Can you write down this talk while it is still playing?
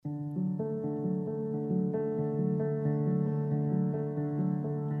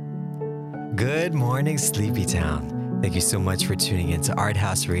Good morning, Sleepy Town. Thank you so much for tuning in to Art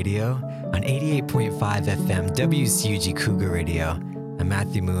House Radio on 88.5 FM WCUG Cougar Radio. I'm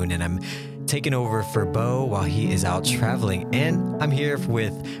Matthew Moon, and I'm taking over for Bo while he is out traveling. And I'm here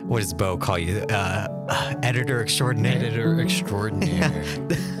with, what does Bo call you? Editor extraordinaire? Editor extraordinaire.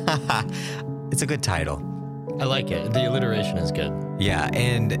 It's a good title. I like it. The alliteration is good. Yeah,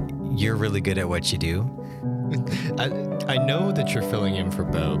 and you're really good at what you do. I know that you're filling in for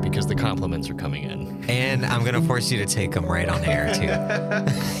Bo because the compliments are coming in. And I'm going to force you to take them right on air, too.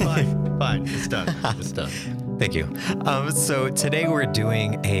 Fine. It's done. It's done. Thank you. So today we're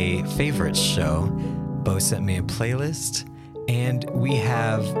doing a favorite show. Bo sent me a playlist, and we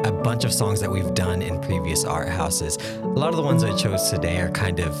have a bunch of songs that we've done in previous art houses. A lot of the ones I chose today are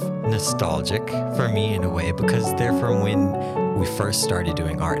kind of nostalgic for me in a way because they're from when we first started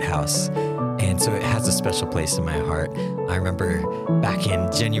doing art house. And so it has a special place in my heart. I remember back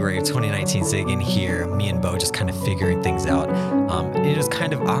in January of 2019 sitting in here, me and Bo just kind of figuring things out. It was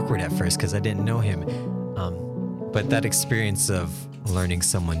kind of awkward at first because I didn't know him. But that experience of learning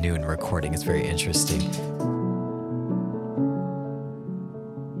someone new and recording is very interesting.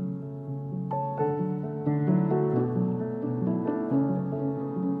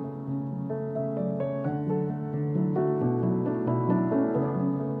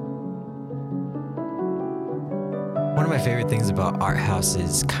 One of my favorite things about art house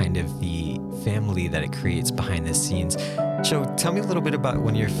is kind of the family that it creates behind the scenes. So tell me a little bit about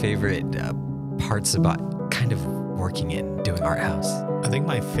one of your favorite parts about kind of working in doing art house. I think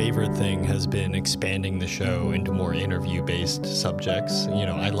my favorite thing has been expanding the show into more interview-based subjects. You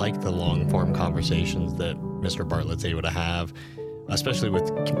know, I like the long-form conversations that Mr. Bartlett's able to have, especially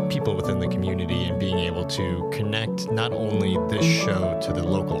with people within the community, and being able to connect not only this show to the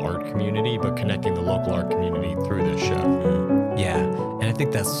local art community, but connecting the local art community through this show. Yeah, and I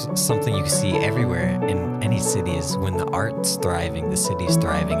think that's something you see everywhere in any city is when the art's thriving, the city's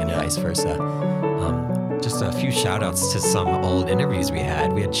thriving, and vice versa. Just a few shout outs to some old interviews we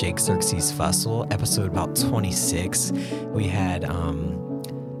had. We had Jake Xerxes Fussell, episode about 26. We had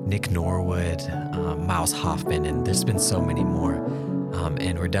Nick Norwood, Miles Hoffman, and there's been so many more.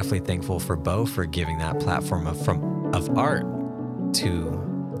 And we're definitely thankful for Bo for giving that platform of art to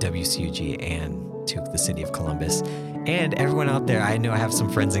WCUG and to the city of Columbus. And everyone out there, I know I have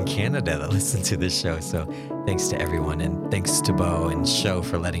some friends in Canada that listen to this show. So thanks to everyone, and thanks to Bo and Show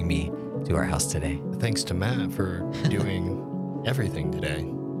for letting me do our house today. Thanks to Matt for doing everything today.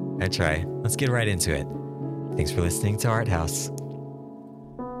 I try. Let's get right into it. Thanks for listening to Art House.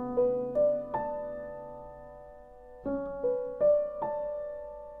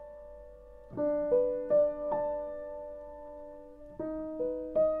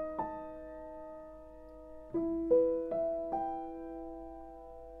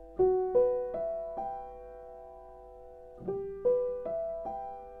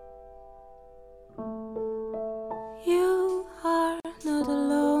 You are not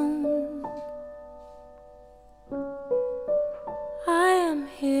alone. I am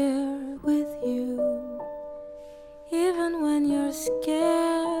here with you. Even when you're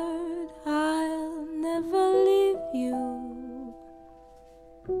scared, I'll never leave you.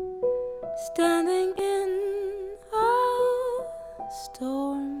 Standing in a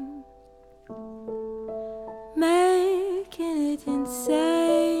storm, making it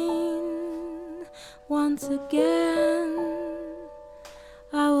insane. Once again,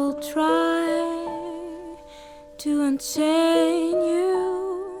 I will try to unchain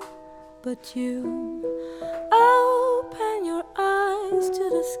you, but you open your eyes to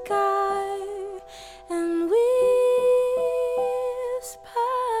the sky and whisper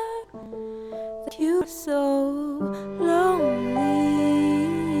that you're so lonely.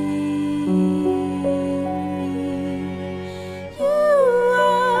 You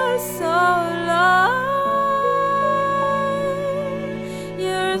are so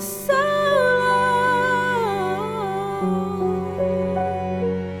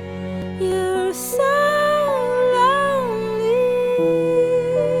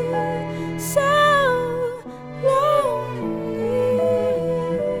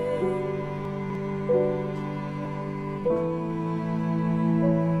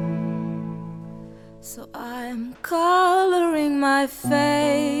so I'm coloring my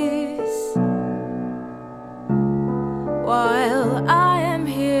face while I am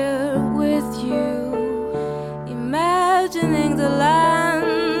here with you, imagining the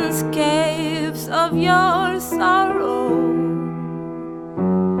landscapes of your sorrow.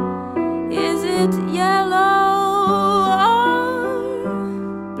 Is it yellow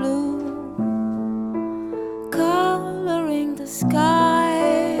or blue? Coloring the sky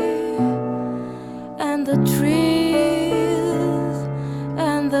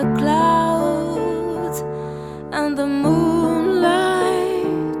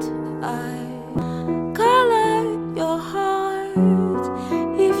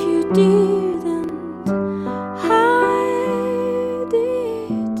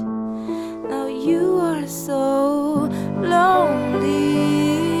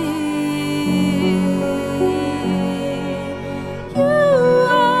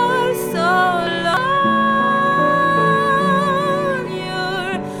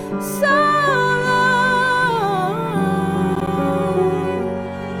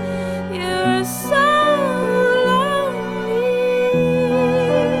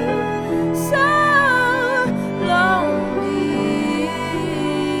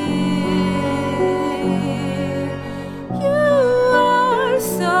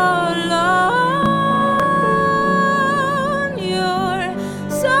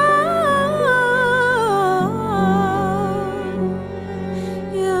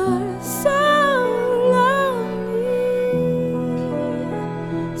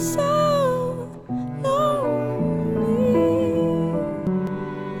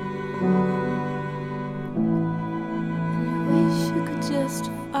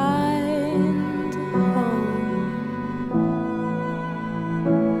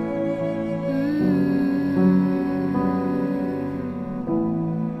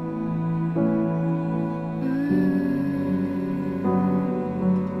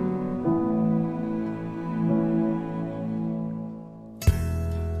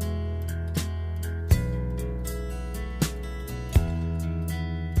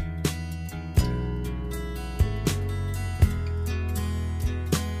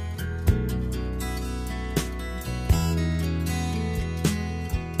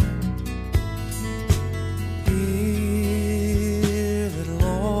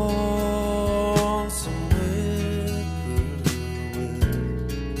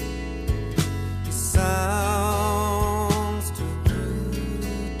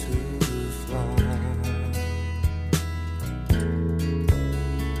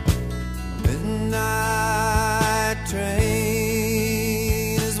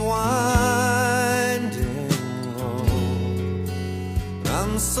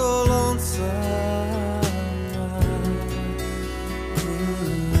I'm so lonesome.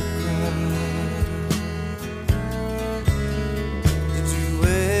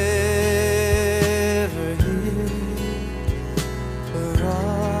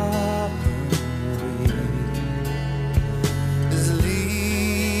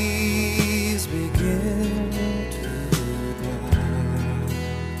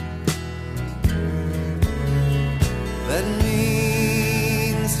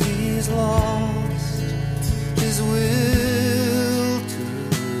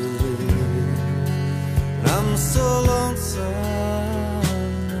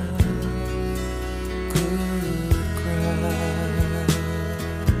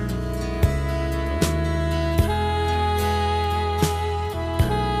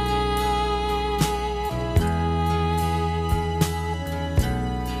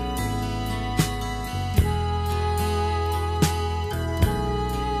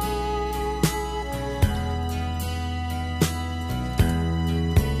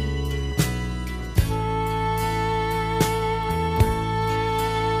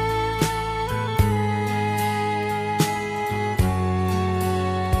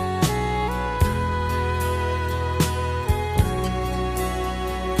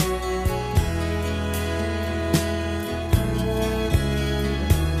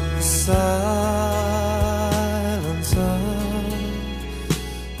 Silence of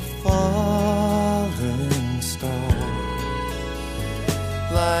a falling star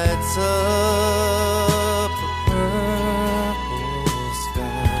lights up a purple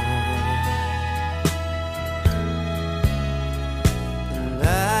sky, and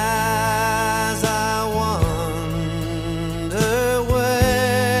as I wonder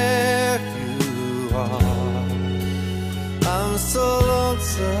where you are, I'm so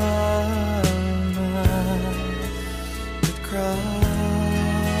lonesome.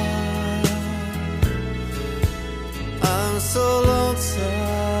 I'm so lonesome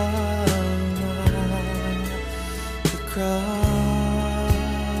to cry.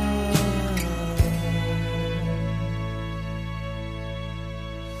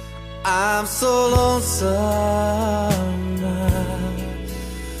 I'm so lonesome I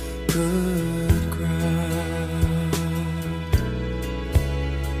could cry.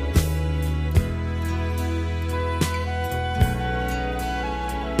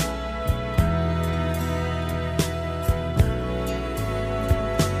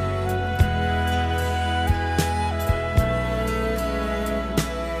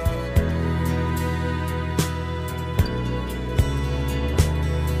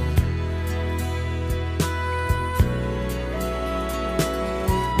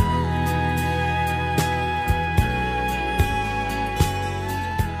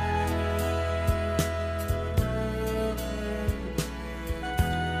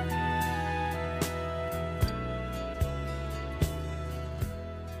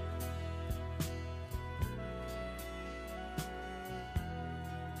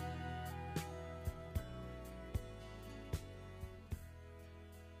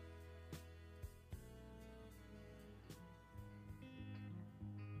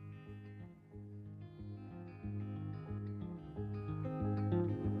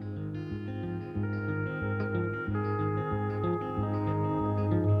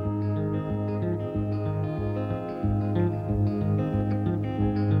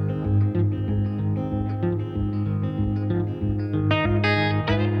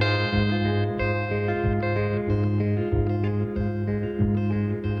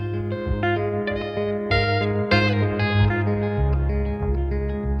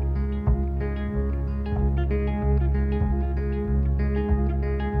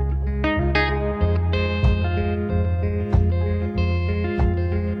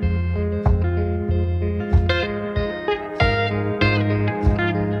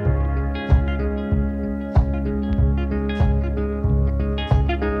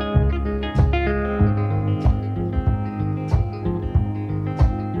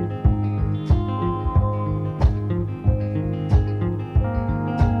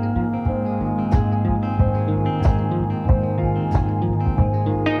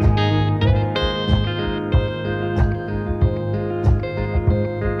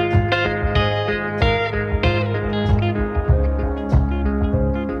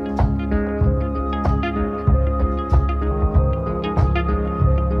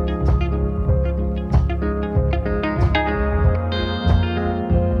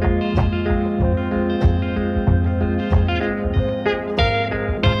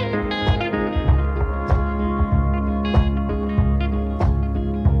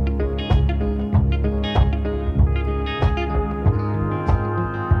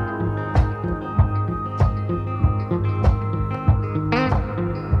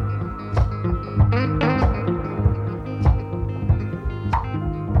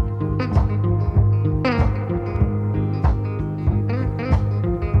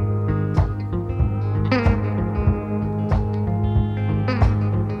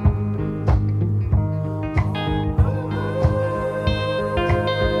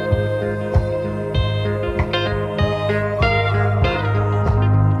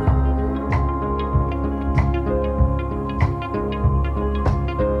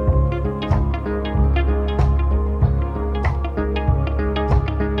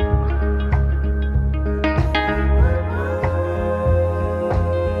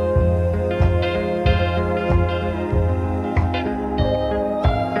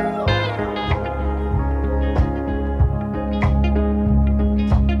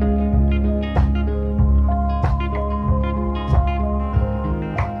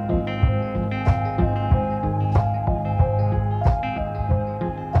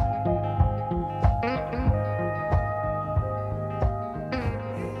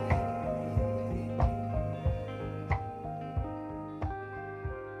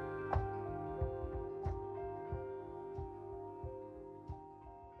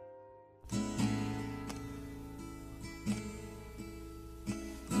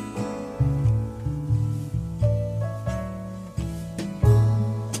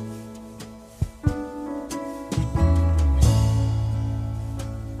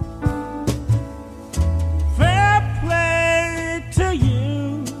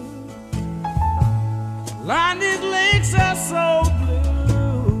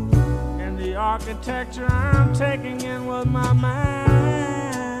 architecture I'm taking in with my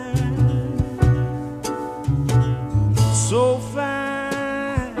mind. So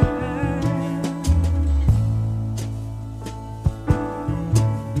fine.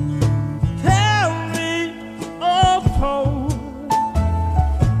 Tell me, oh, Poe,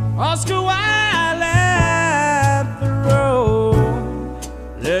 Oscar Wilde at the road.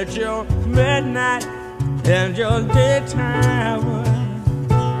 Let your midnight and your daytime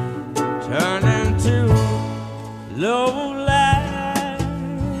turn into low light.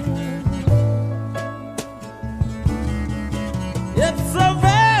 It's a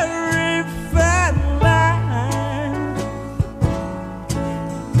very fine line,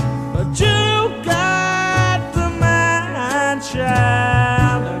 but you got the man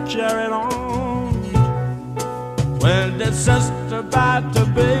child to carry it on when it's just about to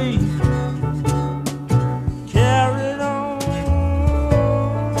be carried on.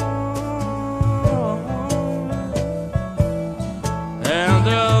 And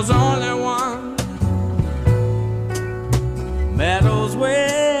there's only one meadow's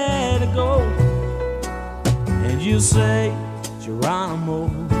way to go, and you say, Geronimo.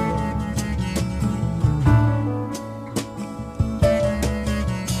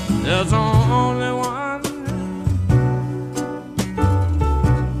 There's only one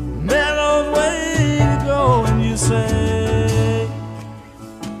meadow's way to go, and you say,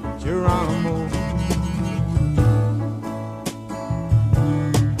 Geronimo.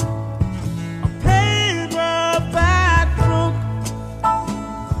 A paperback book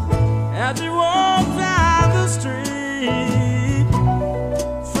as he walks down the street,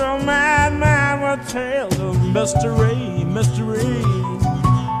 from my mind with tales of mystery,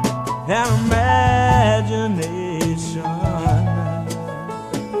 and imagination.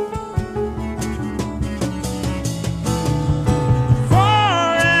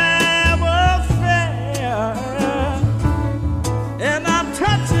 Forever fair, and I'm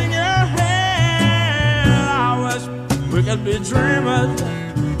touching your hand. I wish we could be dreamers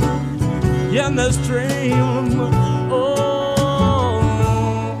in this dream. Oh,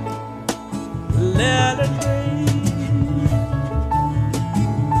 let it be.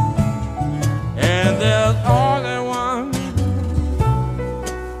 And there's only one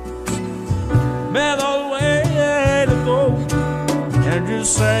better way to go, and you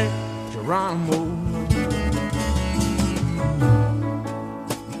say, Geronimo.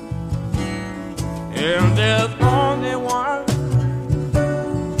 And there's only one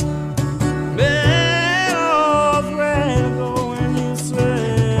better way to go, and you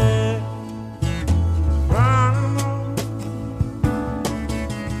say, Geronimo.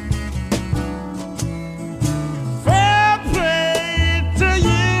 Fair play to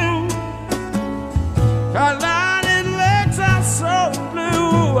you, 'cause lining legs are so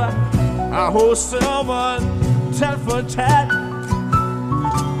blue. I hold silver tat for tat,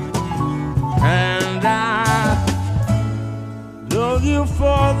 and I love you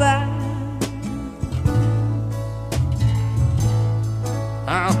for that.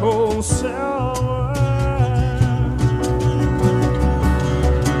 I hold silver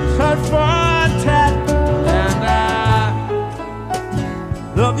tat for tat, and I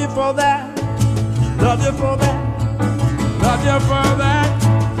love you for that. Love you for that. Love you for that.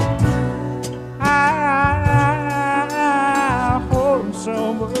 I hold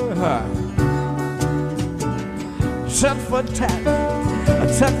silver tat for tat,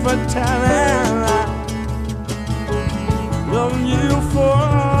 tat for tat, and I love you for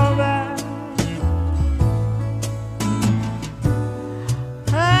that.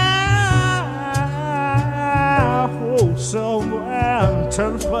 I hold silver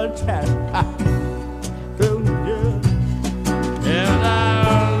tat for tat, oh yeah, and I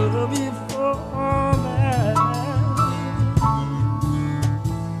love you for that.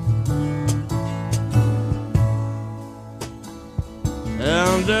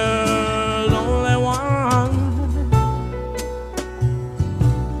 And there's only one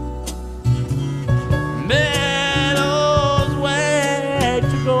meadow's way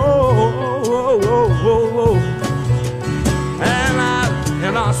to go,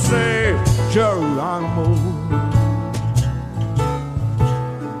 and I say, Geronimo.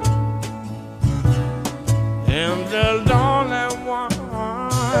 And there's only one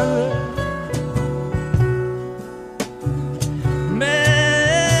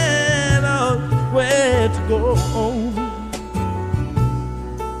meadow's way to go,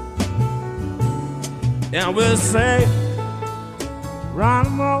 and we'll say,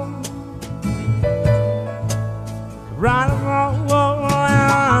 Geronimo, Geronimo,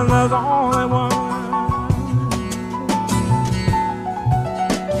 and there's only one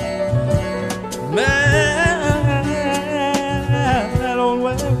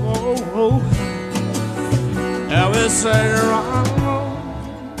Elvis sang around.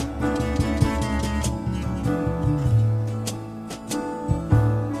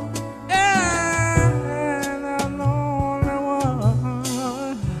 And I'm the only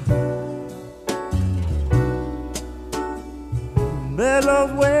one. Better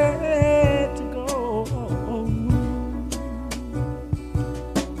way to go.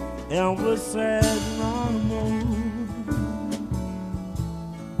 Elvis said on the moon.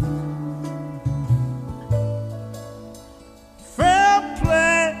 Fair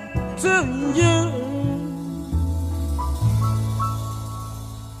play to you.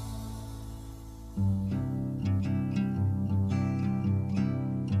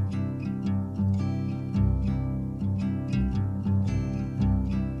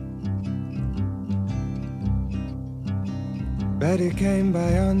 Betty came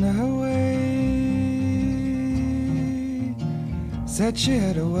by on her way, said she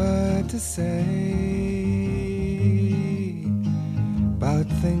had a word to say about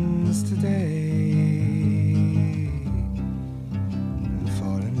things today and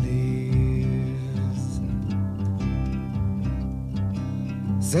fallen leaves.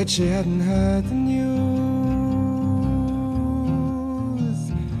 Said she hadn't heard the news,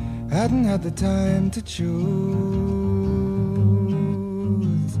 hadn't had the time to choose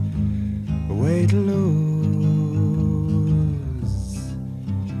way to lose,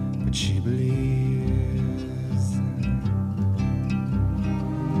 but she believes.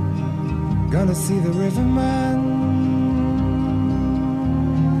 Gonna see the riverman,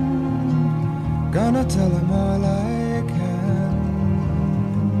 gonna tell him all I can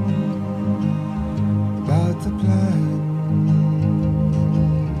about the plan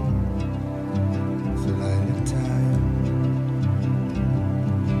for lilac time.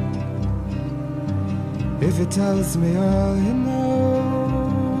 If he tells me all he knows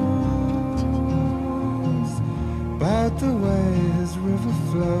about the way his river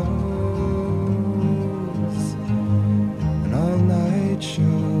flows and all night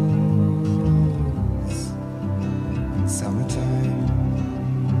shows in summertime.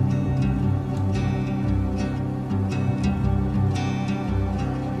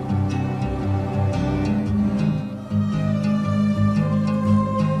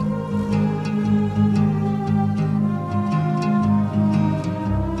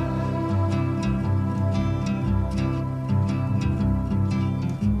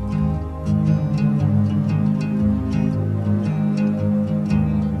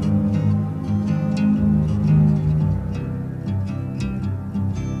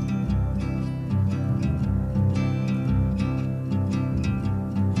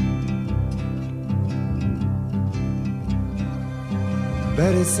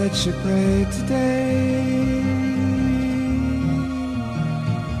 Betty said she prayed today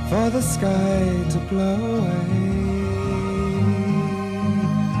for the sky to blow away,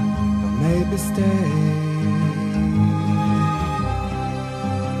 or maybe stay.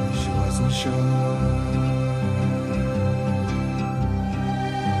 She wasn't sure,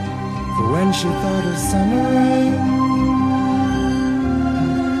 for when she thought of summer rain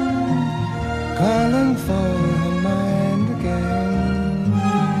calling for her mind again,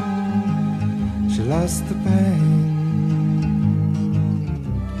 she lost the pain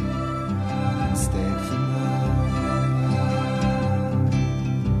and stayed for more.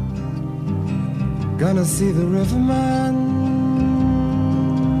 Gonna see the riverman,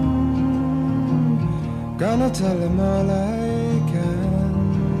 gonna tell him all I can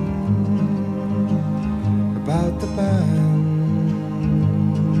about the band,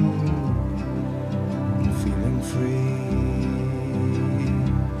 feeling free.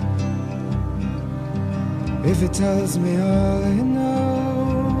 If he tells me all he knows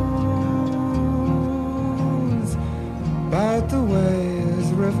about the way his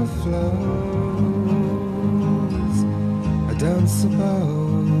river flows, I don't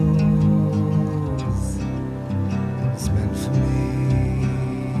suppose it's meant for me.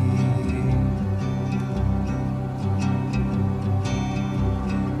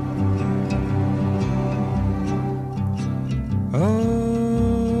 Oh,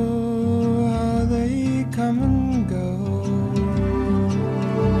 how they come and go.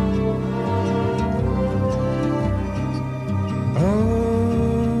 Oh,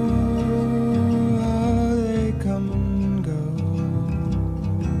 how they come and go.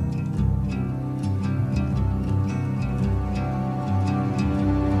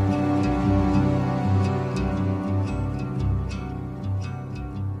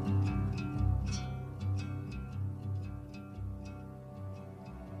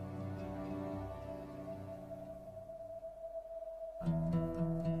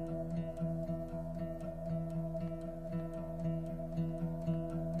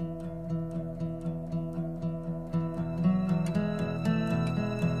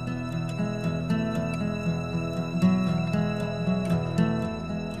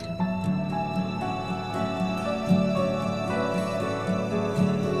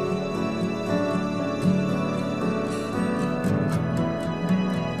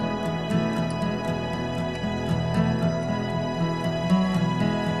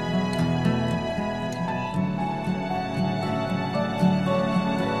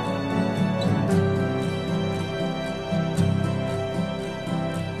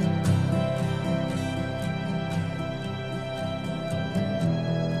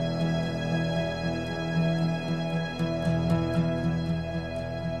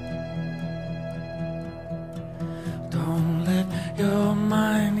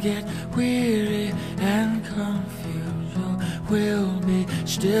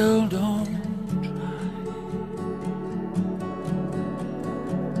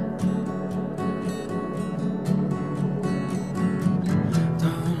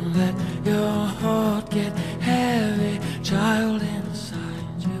 get heavy, child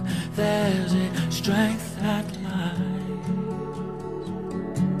inside you, there's a strength that lies.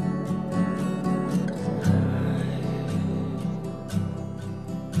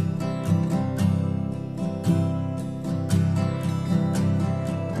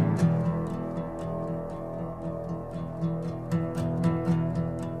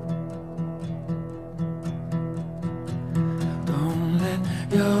 Don't let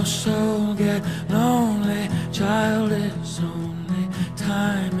your soul get lonely, child, it's only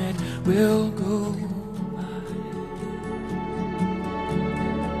time it will go by.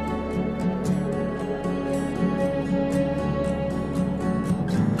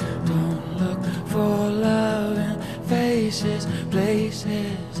 Don't look for love in faces,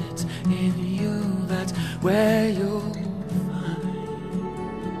 places, it's in you, that's where you'll find.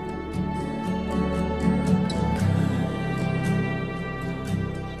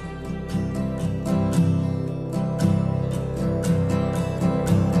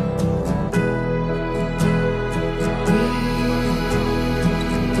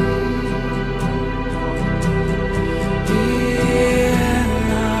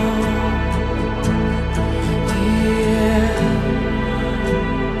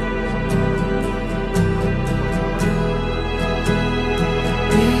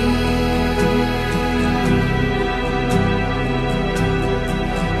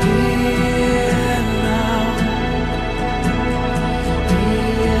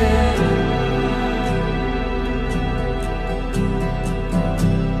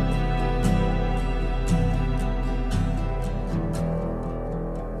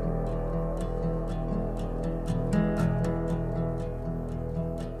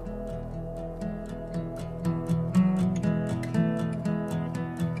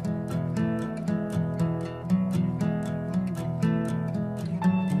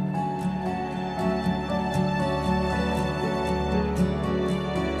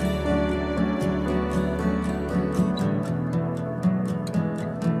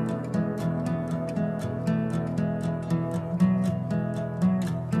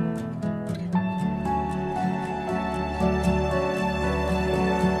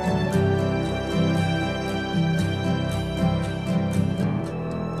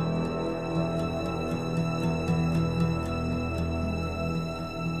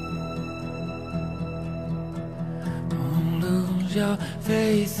 Your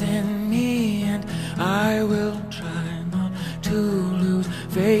faith in me, and I will try not to lose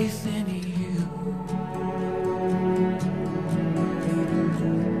faith in you.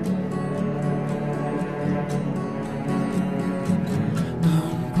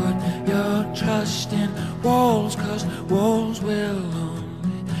 Don't put your trust in walls, 'cause walls will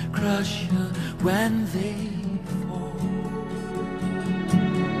only crush you when they fall.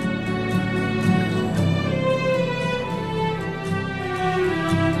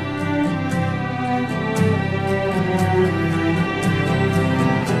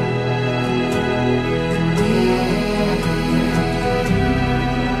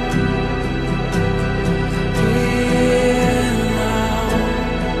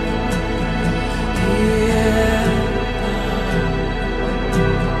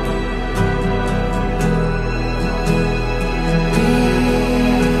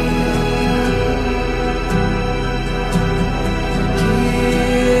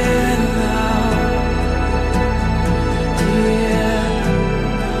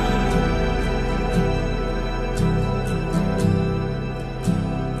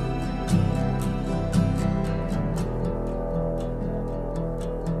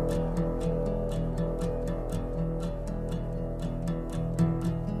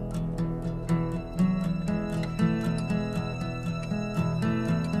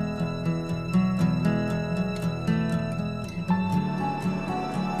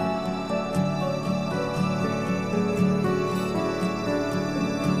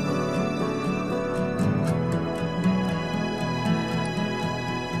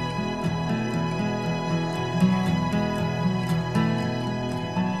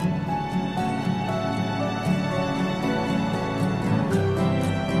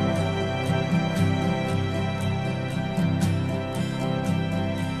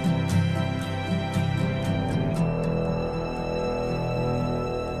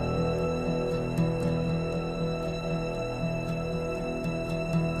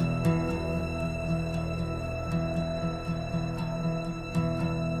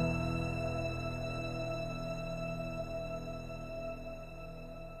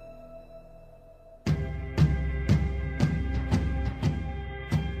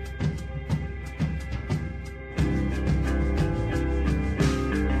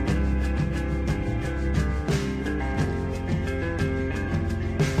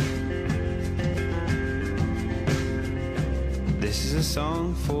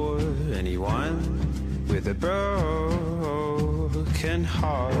 song for anyone with a broken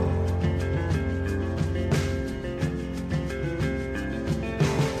heart.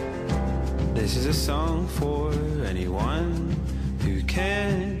 This is a song for anyone who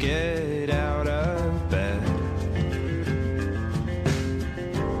can't get out of bed.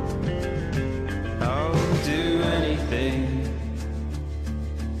 I'll do anything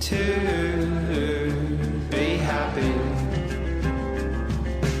to be happy.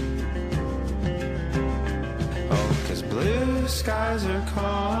 Oh, 'cause blue skies are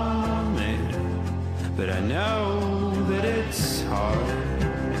coming, but I know that it's hard.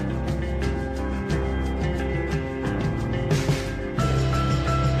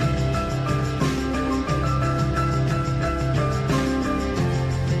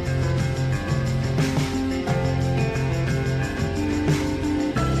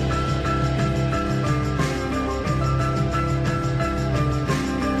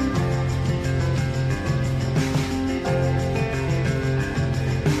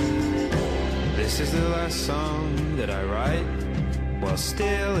 Song that I write while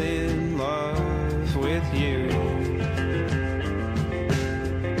still in love with you.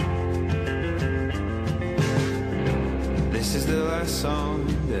 This is the last song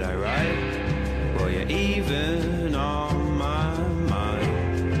that I write while you're even on my mind.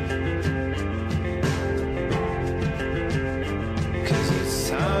 'Cause it's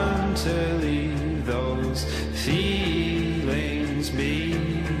time to leave those feelings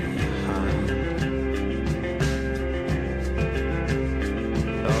behind.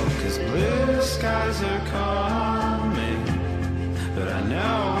 Blue skies are coming, but I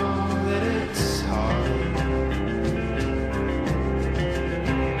know that it's hard.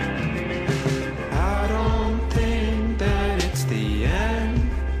 I don't think that it's the end,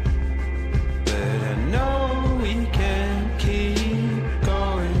 but I know we can keep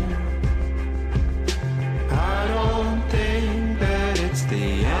going. I don't think that it's the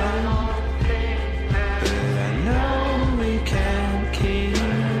end, but I know we can keep.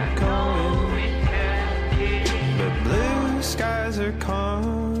 Skies are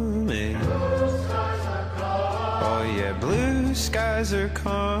coming. Oh yeah, blue skies are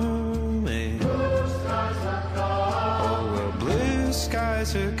coming. Oh well, blue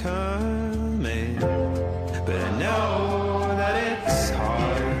skies are coming, but I know that it's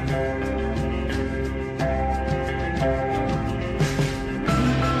hard.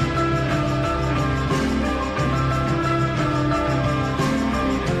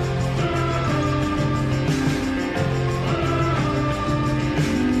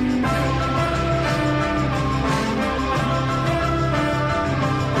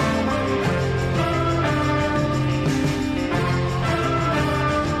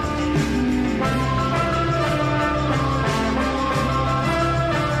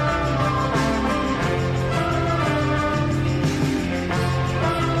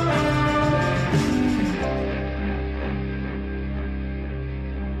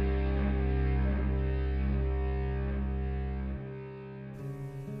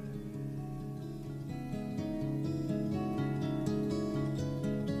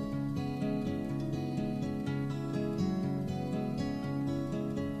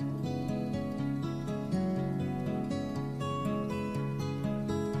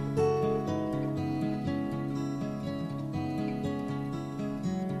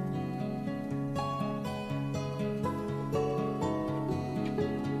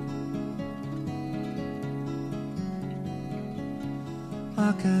 I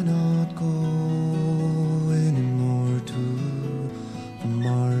cannot go anymore to the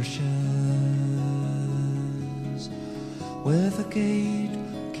marshes, where the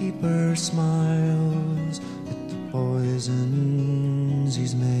gatekeeper smiles at the poisons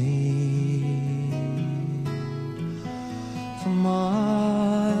he's made. For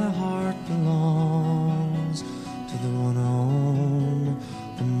my heart belongs to the one on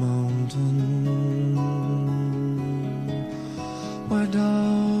the mountain, where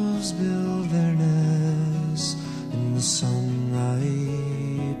doves build their nests in the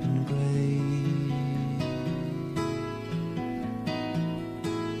sun-ripened gray.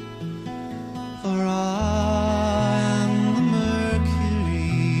 For I am the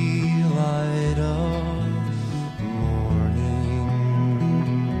mercury light of the morning,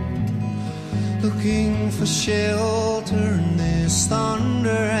 looking for shelter in this thunder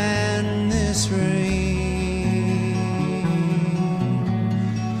and this rain.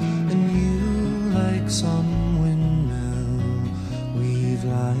 Some windmill weave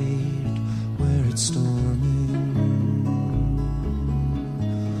light where it's storming.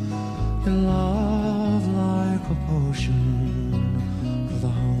 Your love like a potion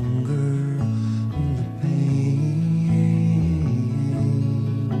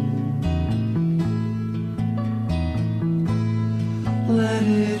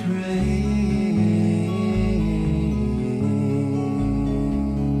let it rain.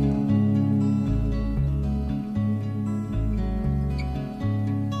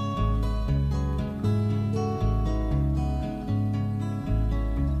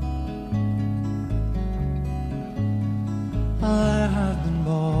 I have been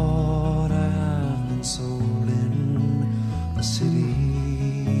bought, I have been sold in the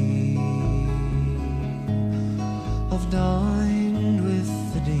city. I've dined with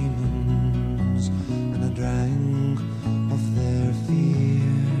the demons and I drank of their fear.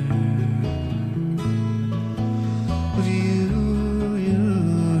 But you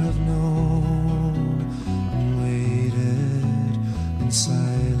have known and waited in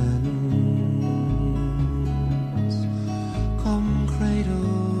silence. Come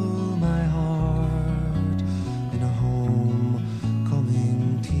cradle my heart in a homecoming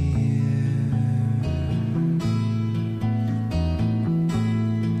tear.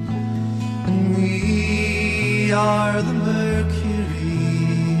 And we are the Mercury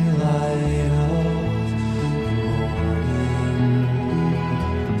light of the morning,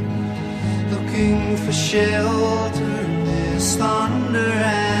 looking for shelter in this thunder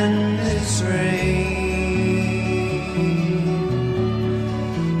and this rain.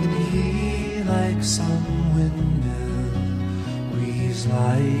 Like some windmill, breeze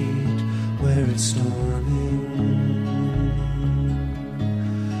light where it's storming.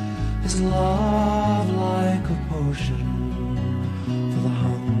 Is love like a potion for the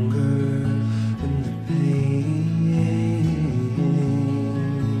hunger and the pain?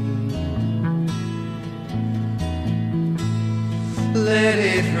 Let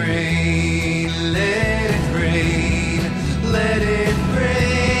it rain, let it rain, let it rain.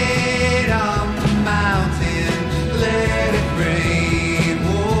 Let it rain.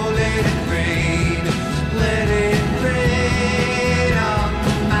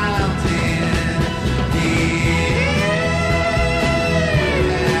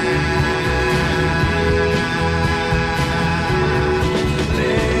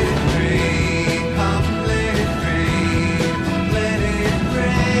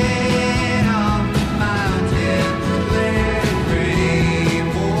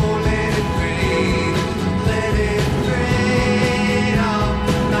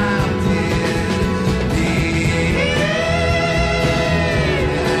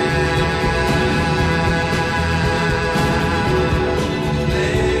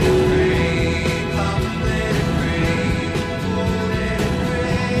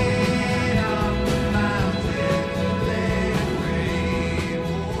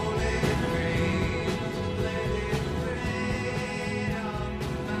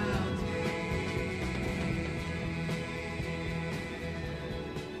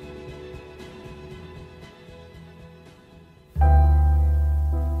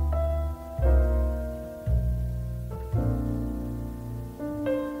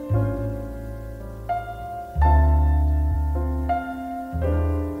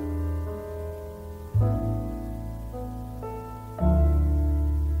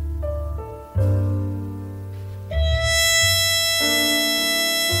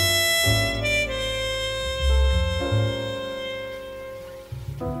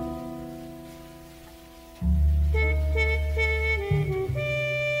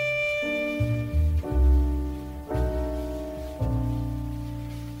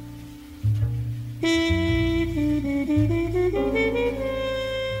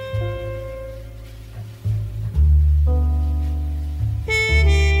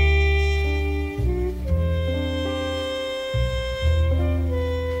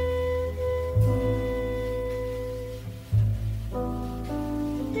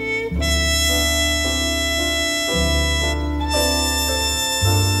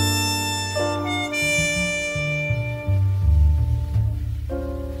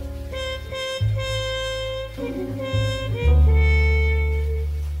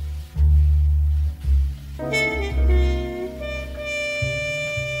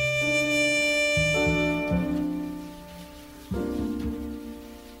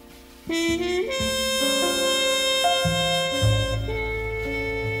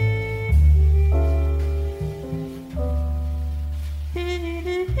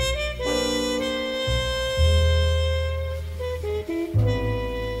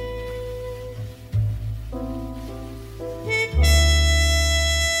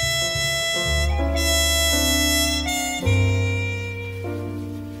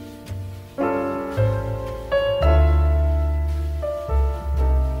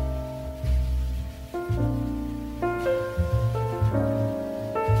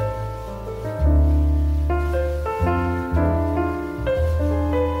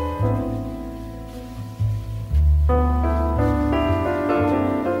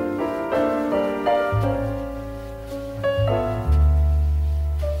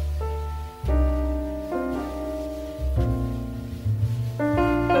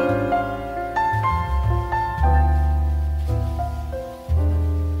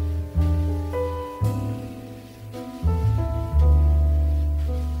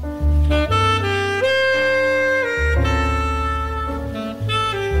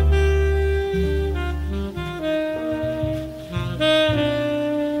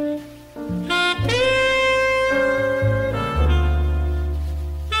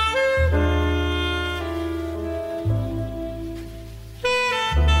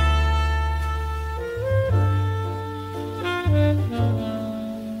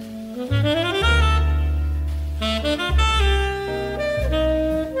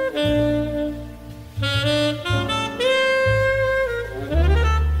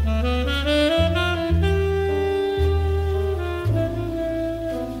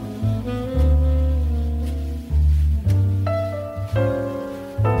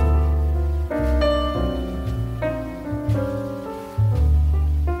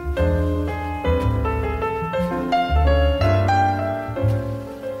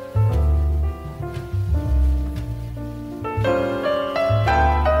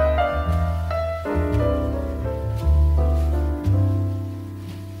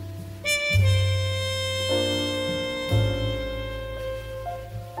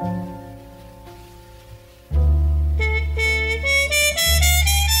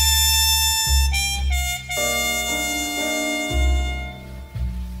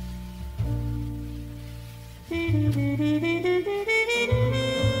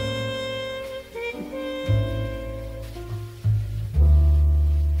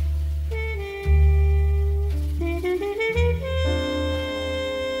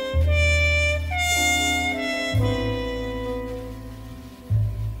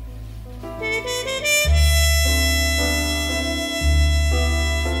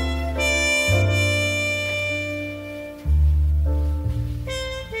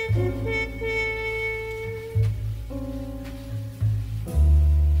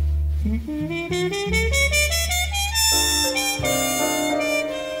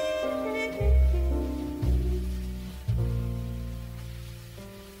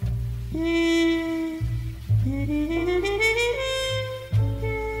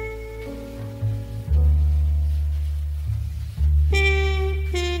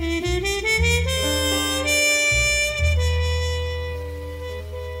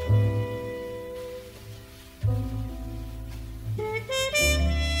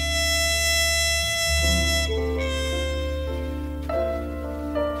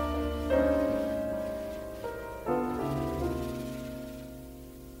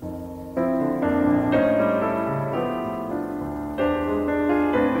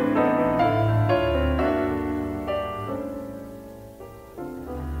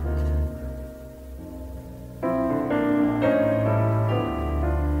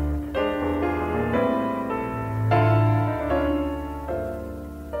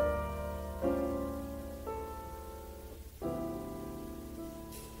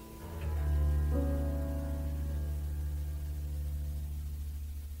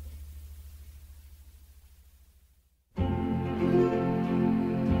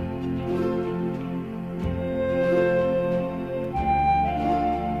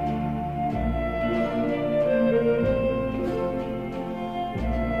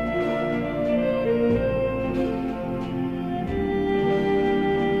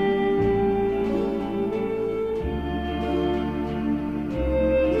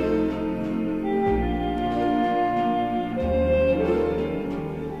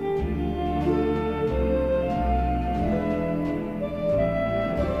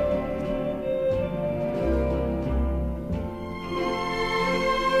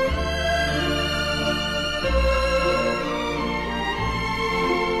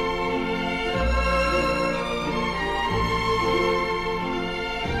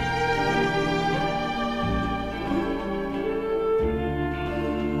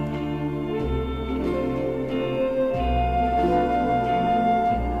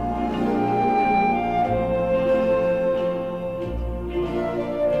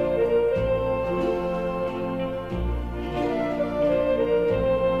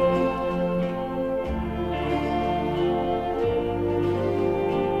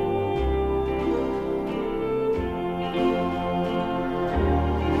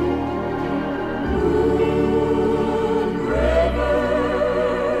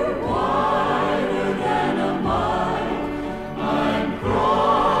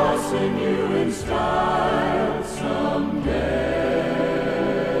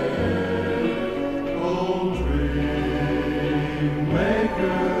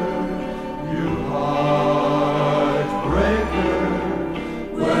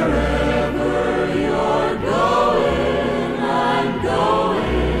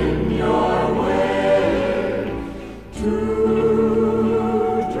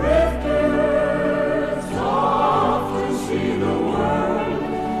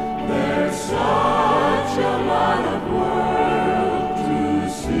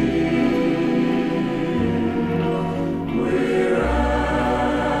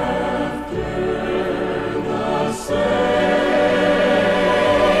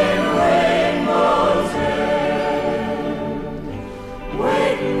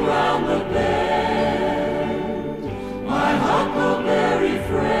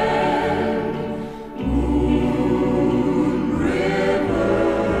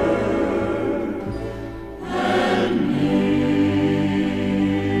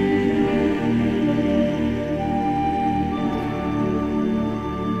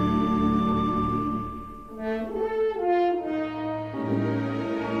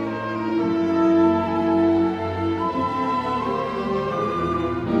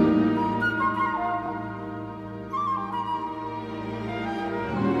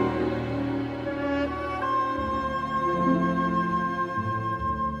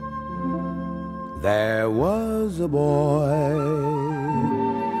 There was a boy,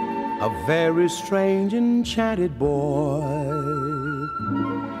 a very strange, enchanted boy.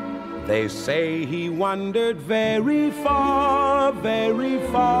 They say he wandered very far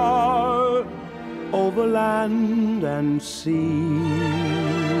over land and sea.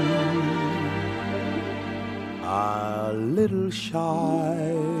 A little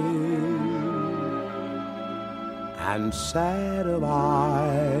shy and sad of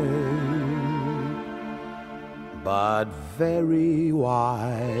eye, but very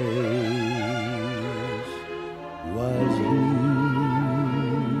wise was he.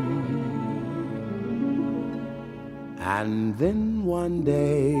 And then one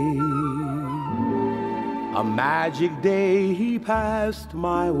day, a magic day, he passed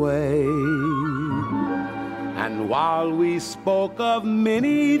my way. And while we spoke of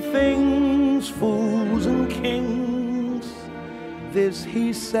many things, fools and kings, this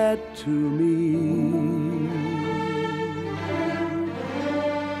he said to me: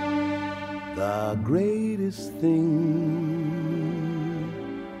 the greatest thing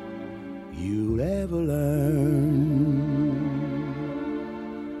you'll ever learn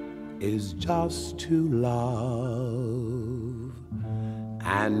is just to love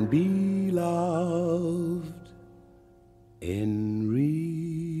and be loved in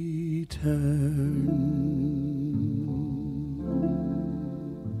return.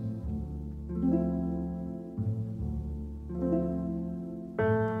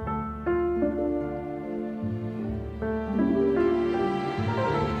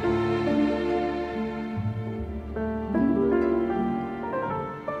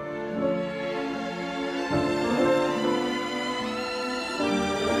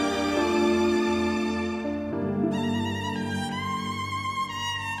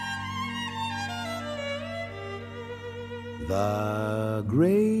 The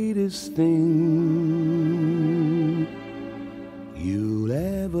greatest thing you'll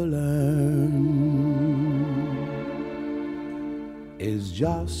ever learn is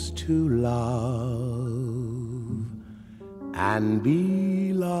just to love and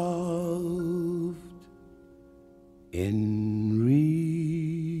be loved in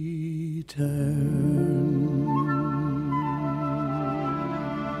return.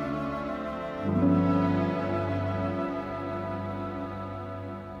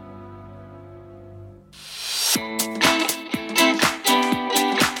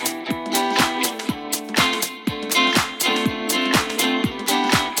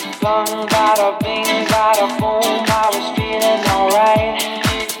 Bum, bada bing, bada boom, I was feeling alright.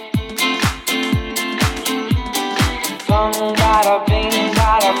 Bum, bada bing,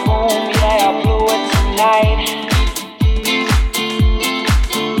 bada boom, yeah, I blew it tonight.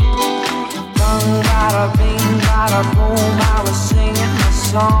 Bum, bada bing, bada boom, I was singing my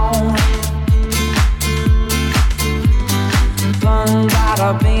song. Bum, bada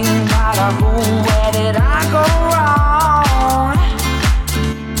bing, bada boom, where did I go wrong?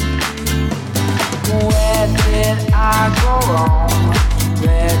 Where did I go wrong?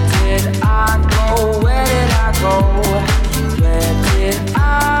 Where did I go? Where did I go? Where did I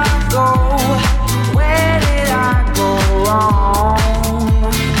go? Where did I go wrong?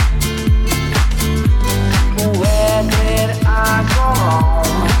 Where did I go wrong?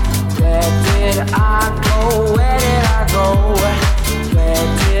 Where did I go? Where did I go? Where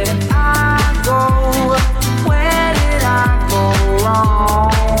did I go? Where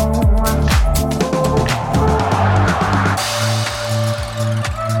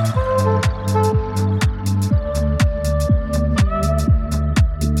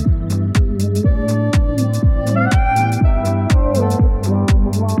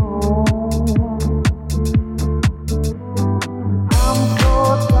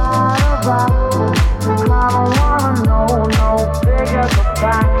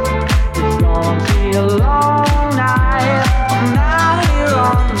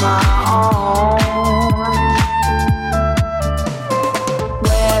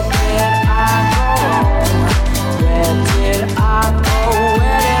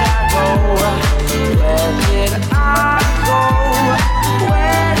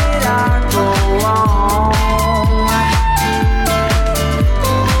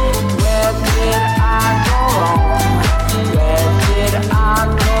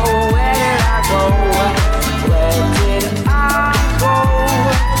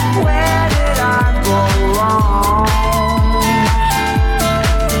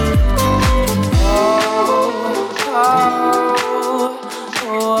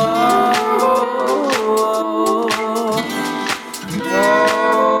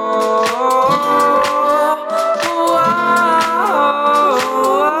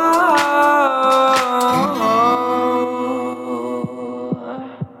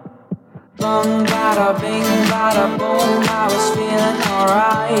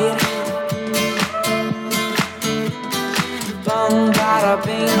alright. Bum, bada,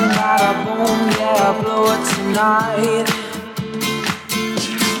 bing, bada, boom, yeah, I blew it tonight.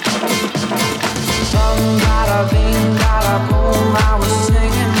 Bum, bada, bing, bada, boom, I was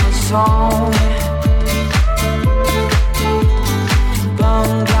singing the song. Bum,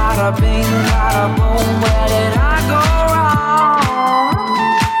 bada, bing, bada, boom, where did I go wrong?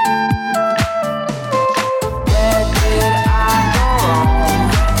 Where did I go wrong?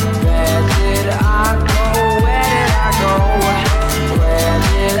 Where did I go? Where did I go? Where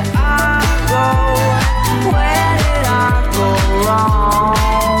did I go? Where did I go wrong? Where did I go wrong?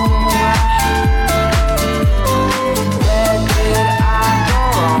 Where did I go?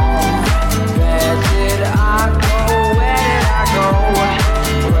 Where did I go?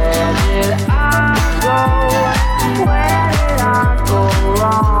 Where did I go? Where did I go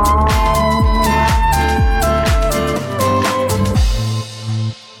wrong?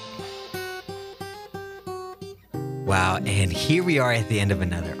 Wow, and here we are at the end of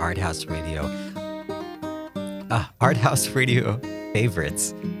another Art House Radio. Art House Radio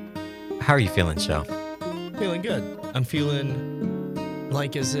favorites. How are you feeling, Sho? Feeling good. I'm feeling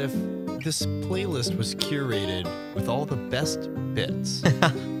like as if this playlist was curated with all the best bits.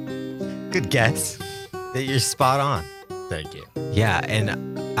 Good guess. You're spot on. Thank you. Yeah, and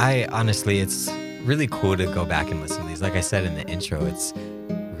I honestly, it's really cool to go back and listen to these. Like I said in the intro, it's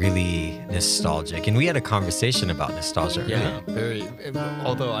really nostalgic. And we had a conversation about nostalgia Yeah, earlier. very.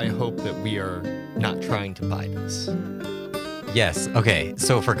 Although I hope that we are not trying to buy this. Yes. Okay.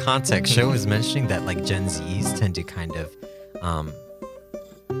 So for context, Sho was mentioning that like Gen Zs tend to kind of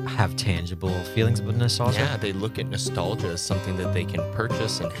have tangible feelings about nostalgia. Yeah, they look at nostalgia as something that they can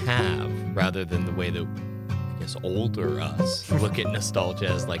purchase and have rather than the way that, I guess, older us look at nostalgia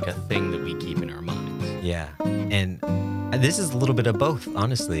as like a thing that we keep in our minds. Yeah. And this is a little bit of both,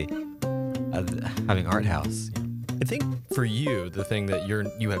 honestly, having Art House. I think for you, the thing that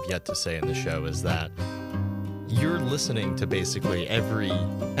you have yet to say in the show is that you're listening to basically every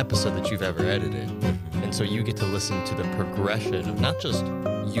episode that you've ever edited. And so you get to listen to the progression of not just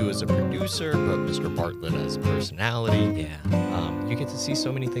you as a producer, but Mr. Bartlett as a personality. Yeah. You get to see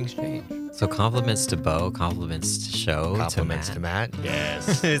so many things change. So compliments to Bo, compliments to Sho, Compliments to Matt.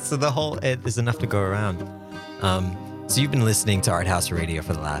 Yes. So the whole, it is enough to go around. So you've been listening to Art House Radio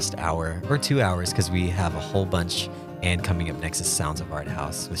for the last hour or 2 hours because we have a whole bunch, and coming up next is Sounds of Art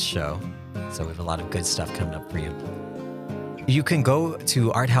House with Sho. So we have a lot of good stuff coming up for you. You can go to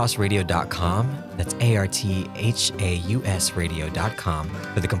arthouseradio.com. That's ARTHAUS radio.com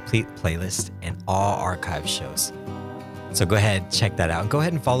for the complete playlist and all archive shows. So go ahead, check that out. Go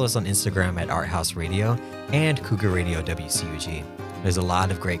ahead and follow us on Instagram at Art House Radio and Cougar Radio WCUG. There's a lot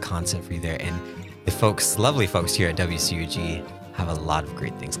of great content for you there. And the folks, lovely folks here at WCUG have a lot of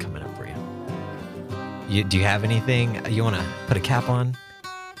great things coming up for you. Do you have anything you want to put a cap on?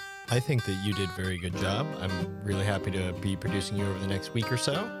 I think that you did a very good job. I'm really happy to be producing you over the next week or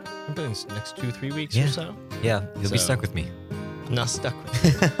so. I'm doing the next 2-3 weeks or so. Yeah, you'll be So- stuck with me. I'm not stuck with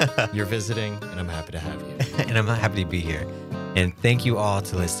you. You're visiting, and I'm happy to have you. And I'm happy to be here. And thank you all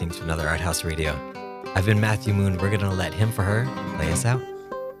to listening to another Art House Radio. I've been Matthew Moon. We're going to let him for her play us out.